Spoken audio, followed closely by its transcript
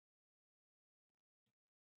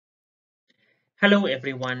Hello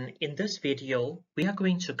everyone, in this video we are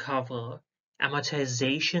going to cover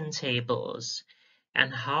amortization tables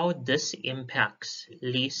and how this impacts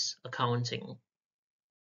lease accounting.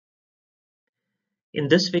 In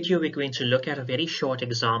this video we're going to look at a very short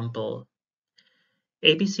example.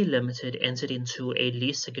 ABC Limited entered into a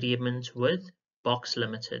lease agreement with Box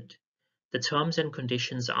Limited. The terms and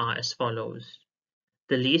conditions are as follows.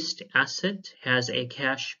 The leased asset has a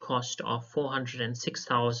cash cost of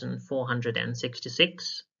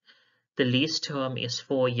 $406,466. The lease term is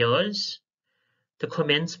 4 years. The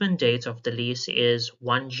commencement date of the lease is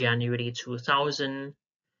 1 January 2000.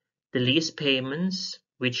 The lease payments,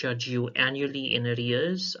 which are due annually in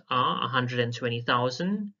arrears, are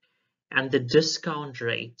 $120,000, and the discount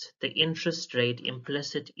rate, the interest rate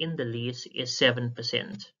implicit in the lease, is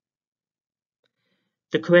 7%.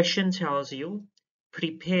 The question tells you,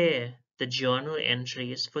 prepare the journal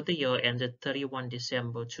entries for the year ended 31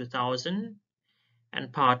 December 2000,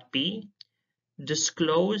 and part B,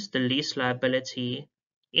 disclose the lease liability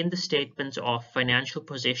in the statement of financial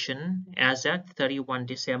position as at 31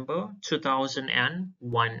 December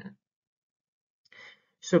 2001.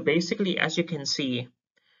 So basically, as you can see,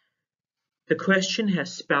 the question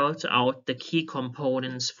has spelled out the key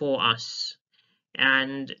components for us.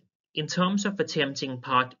 And in terms of attempting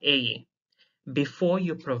part A, before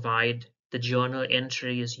you provide the journal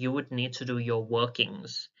entries, you would need to do your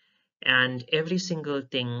workings. And every single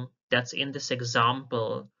thing that's in this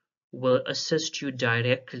example will assist you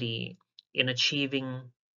directly in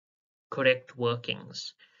achieving correct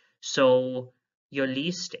workings. So your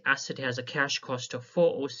leased asset has a cash cost of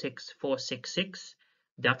 406,466.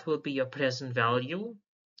 That will be your present value.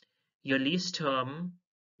 Your lease term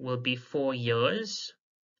will be 4 years.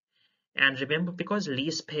 And remember, because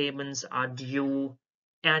lease payments are due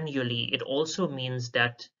annually, it also means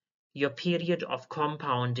that your period of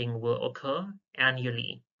compounding will occur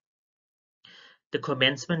annually. The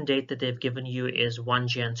commencement date that they've given you is 1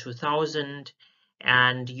 Jan 2000,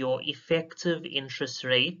 and your effective interest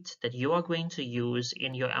rate that you are going to use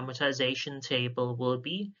in your amortization table will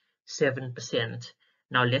be 7%.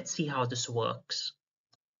 Now let's see how this works.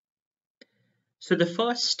 So the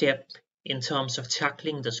first step in terms of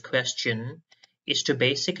tackling this question is to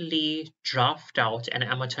basically draft out an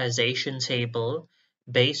amortization table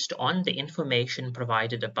based on the information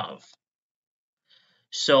provided above.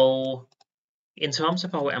 So in terms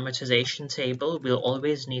of our amortization table, we'll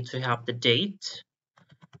always need to have the date.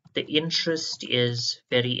 The interest is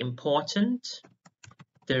very important.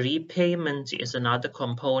 The repayment is another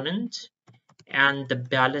component, and the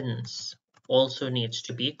balance also needs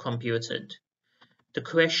to be computed. The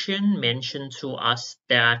question mentioned to us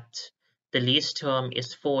that the lease term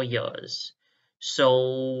is 4 years.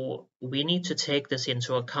 So we need to take this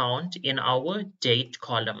into account in our date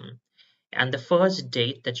column. And the first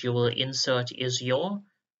date that you will insert is your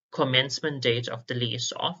commencement date of the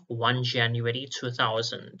lease of 1 January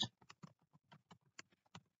 2000.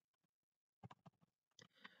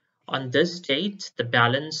 On this date, the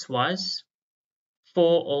balance was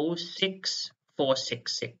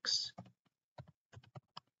 406,466.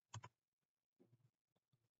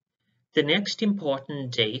 The next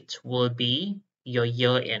important date will be your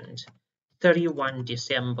year end, 31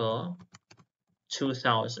 December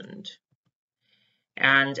 2000.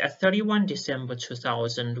 And at 31 December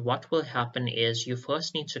 2000, what will happen is you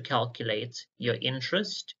first need to calculate your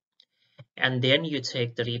interest, and then you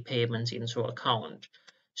take the repayment into account.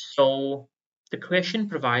 So the question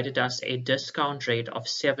provided us a discount rate of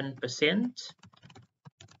 7%.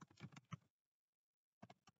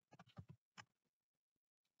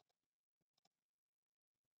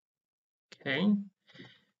 Okay,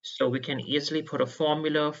 so we can easily put a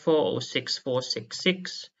formula,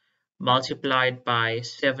 406,466 multiplied by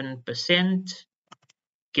 7%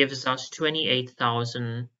 gives us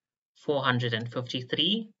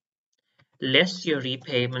 28,453, less your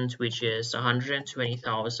repayment, which is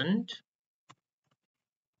 120,000.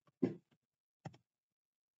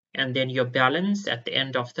 And then your balance at the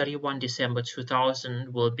end of 31 December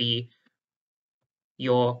 2000 will be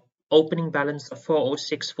your opening balance of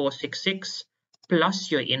 406,466 plus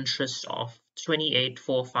your interest of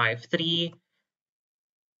 28,453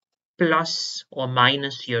 plus or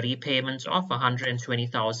minus your repayments of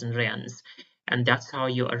 120,000 rands. And that's how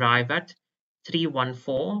you arrive at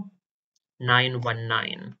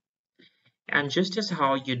 314,919. And just as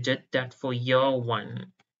how you did that for year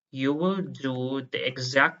one, you will do the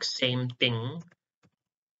exact same thing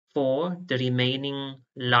for the remaining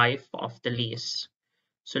life of the lease.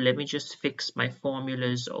 So let me just fix my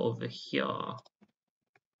formulas over here.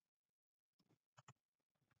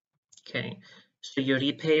 Okay, So your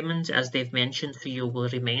repayments, as they've mentioned to you, will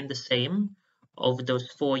remain the same over those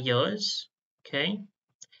 4 years, okay?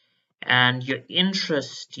 And your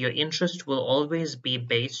interest will always be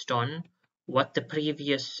based on what the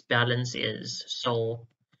previous balance is. So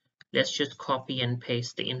let's just copy and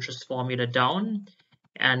paste the interest formula down,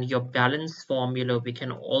 and your balance formula we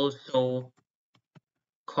can also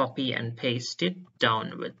copy and paste it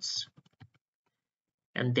downwards.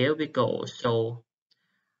 And there we go. So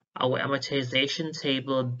our amortization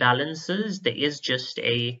table balances, there is just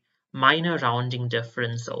a minor rounding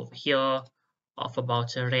difference over here of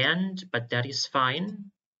about R1, but that is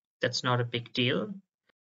fine. That's not a big deal.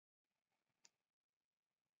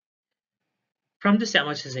 From this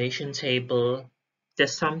amortization table,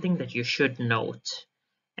 there's something that you should note.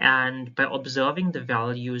 And by observing the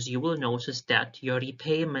values, you will notice that your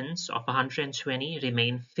repayments of 120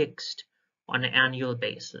 remain fixed on an annual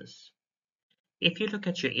basis. If you look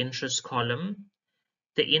at your interest column,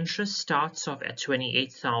 the interest starts off at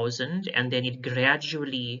 28,000 and then it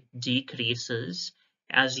gradually decreases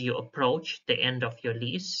as you approach the end of your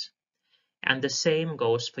lease. And the same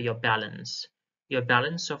goes for your balance. Your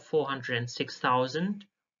balance of 406,000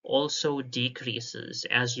 also decreases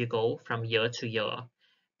as you go from year to year,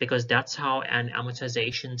 because that's how an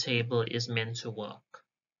amortization table is meant to work.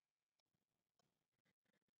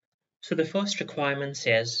 So the first requirement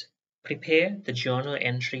says, prepare the journal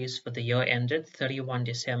entries for the year ended 31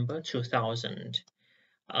 December 2000.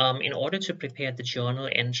 In order to prepare the journal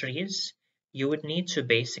entries, you would need to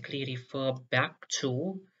basically refer back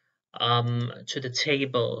to the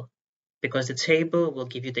table, because the table will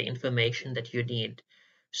give you the information that you need.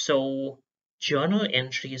 So journal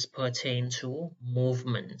entries pertain to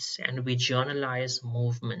movements, and we journalize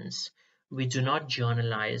movements. We do not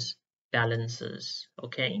journalize balances,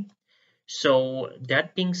 okay? So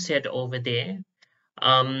that being said over there,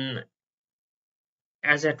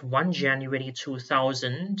 as at 1 January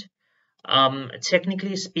 2000,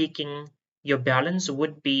 technically speaking, your balance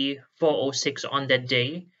would be 406 on that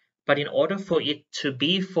day, but in order for it to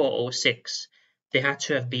be 406, there had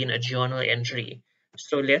to have been a journal entry.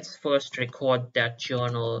 So let's first record that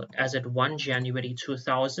journal as at 1 January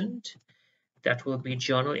 2000. That will be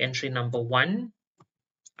journal entry number 1.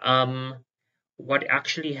 What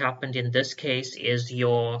actually happened in this case is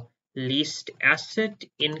your leased asset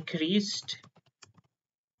increased.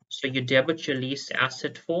 So you debit your lease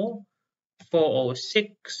asset for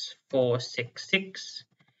 406, 466,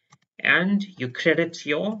 and you credit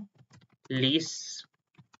your lease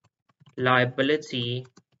liability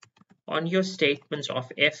on your statements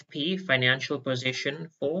of FP, financial position,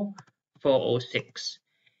 for 406.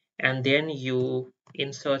 And then you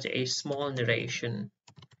insert a small narration,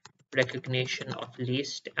 recognition of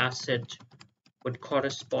leased asset with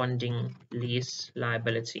corresponding lease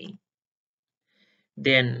liability.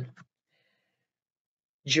 Then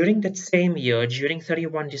during that same year, during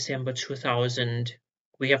 31 December 2000,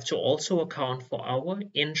 we have to also account for our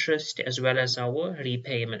interest as well as our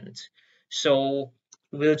repayment. So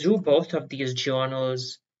we'll do both of these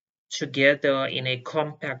journals together in a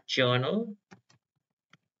compact journal,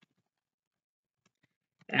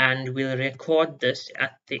 and we'll record this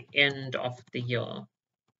at the end of the year.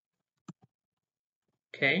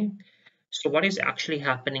 Okay, so what is actually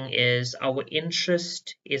happening is our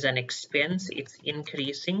interest is an expense, it's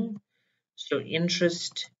increasing. So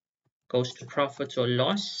interest goes to profit or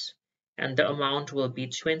loss, and the amount will be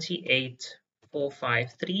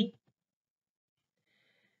 28,453.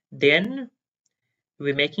 Then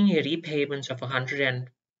we're making a repayment of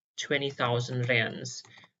 120,000 rands.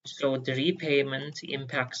 So the repayment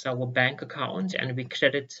impacts our bank account and we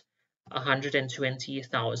credit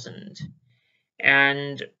 120,000.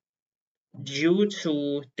 And due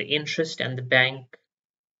to the interest and the bank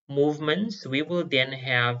movements, we will then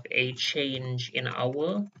have a change in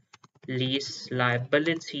our lease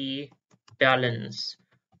liability balance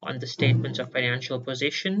on the statement of financial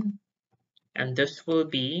position, and this will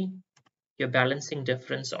be your balancing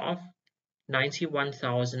difference of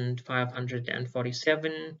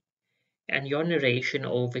 91,547, and your narration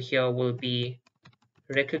over here will be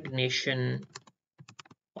recognition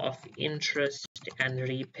of interest and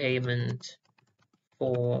repayment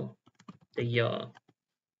for the year.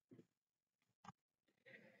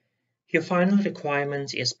 Your final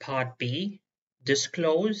requirement is Part B.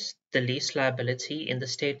 Disclose the lease liability in the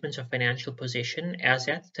statement of financial position as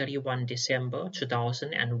at 31 December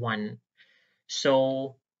 2001.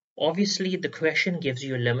 So obviously the question gives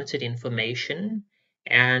you limited information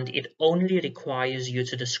and it only requires you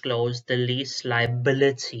to disclose the lease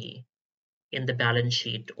liability in the balance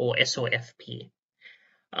sheet or SOFP.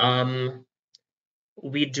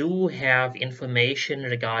 we do have information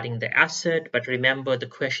regarding the asset, but remember the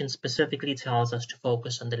question specifically tells us to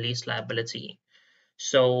focus on the lease liability.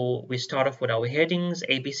 So we start off with our headings: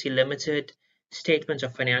 ABC Limited, Statement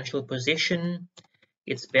of Financial Position.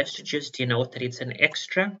 It's best to just denote that it's an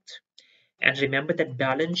extract. And remember that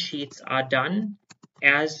balance sheets are done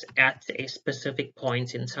as at a specific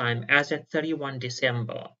point in time, as at 31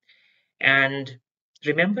 December. And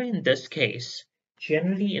remember, in this case,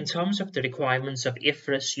 generally in terms of the requirements of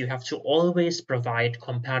IFRS, you have to always provide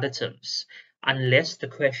comparatives unless the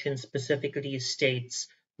question specifically states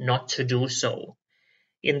not to do so.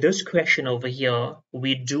 In this question over here,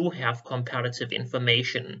 we do have comparative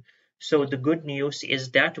information. So the good news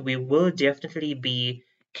is that we will definitely be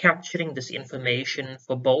capturing this information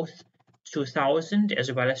for both 2000 as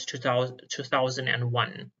well as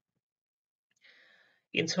 2001.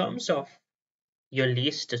 In terms of your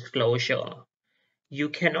lease disclosure, you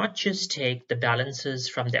cannot just take the balances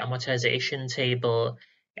from the amortization table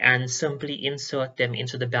and simply insert them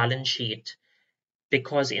into the balance sheet,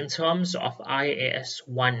 because in terms of IAS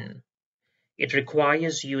 1, it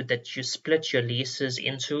requires you that you split your leases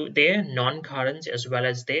into their non-current as well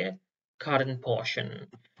as their current portion.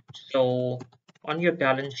 So on your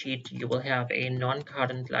balance sheet, you will have a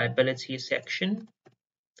non-current liability section,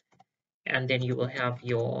 and then you will have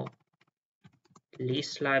your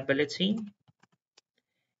lease liability,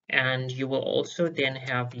 and you will also then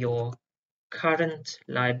have your current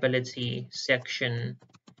liability section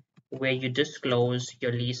where you disclose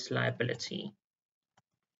your lease liability.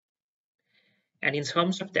 And in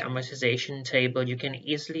terms of the amortization table, you can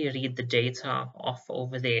easily read the data off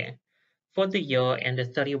over there. For the year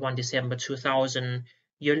ended 31 December 2000,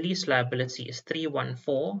 your lease liability is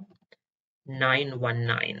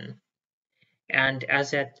 314,919. And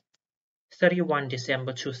as at 31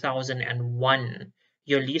 December 2001,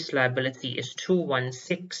 your lease liability is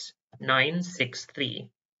 216,963.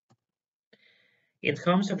 In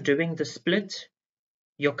terms of doing the split,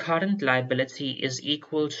 your current liability is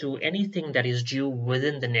equal to anything that is due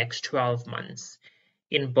within the next 12 months.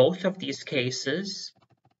 In both of these cases,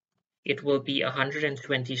 it will be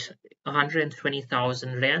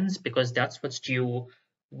 120,000 rands because that's what's due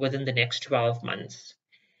within the next 12 months.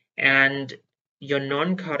 And your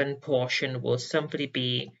non-current portion will simply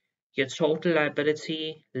be your total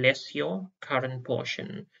liability less your current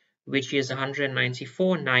portion, which is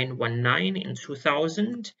 194,919 in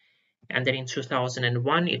 2000. And then in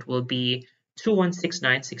 2001, it will be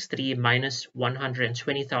 216,963 minus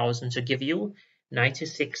 120,000 to give you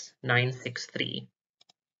 96,963.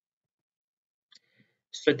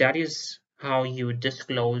 So that is how you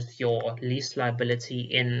disclose your lease liability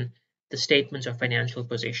in the statement of financial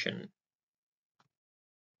position.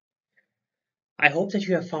 I hope that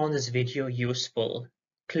you have found this video useful.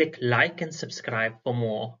 Click like and subscribe for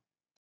more.